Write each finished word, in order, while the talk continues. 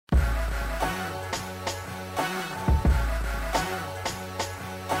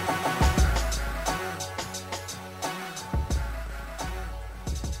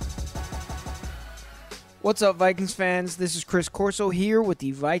What's up, Vikings fans? This is Chris Corso here with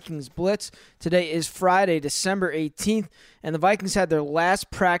the Vikings Blitz. Today is Friday, December 18th, and the Vikings had their last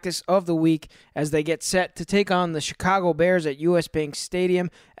practice of the week as they get set to take on the Chicago Bears at US Bank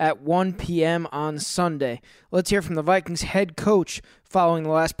Stadium at 1 p.m. on Sunday. Let's hear from the Vikings head coach following the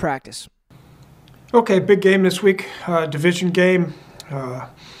last practice. Okay, big game this week, division game.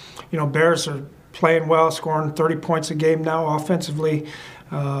 Bears are playing well, scoring 30 points a game now offensively.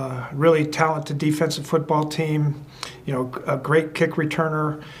 Really talented defensive football team, a great kick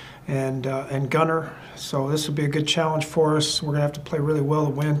returner and gunner. So this will be a good challenge for us. We're going to have to play really well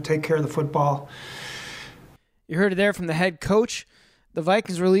to win, take care of the football. You heard it there from the head coach. The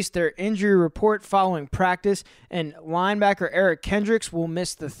Vikings released their injury report following practice, and linebacker Eric Kendricks will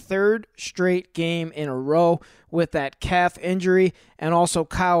miss the third straight game in a row with that calf injury, and also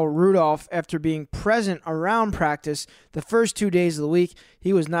Kyle Rudolph, after being present around practice the first 2 days of the week.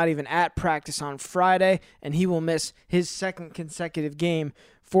 He was not even at practice on Friday, and he will miss his second consecutive game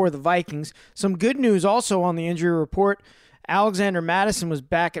for the Vikings. Some good news also on the injury report. Alexander Madison was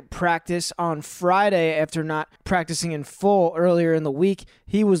back at practice on Friday after not practicing in full earlier in the week.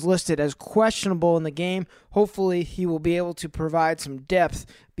 He was listed as questionable in the game. Hopefully, he will be able to provide some depth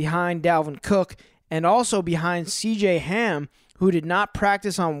behind Dalvin Cook and also behind C.J. Ham, who did not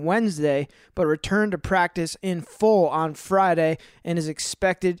practice on Wednesday but returned to practice in full on Friday and is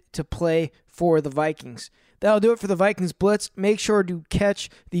expected to play for the Vikings. That'll do it for the Vikings Blitz. Make sure to catch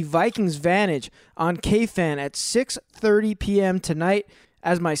the Vikings Vantage on KFan at 6:30 p.m. tonight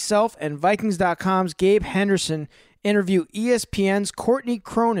as myself and Vikings.com's Gabe Henderson interview ESPN's Courtney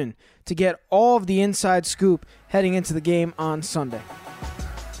Cronin to get all of the inside scoop heading into the game on Sunday.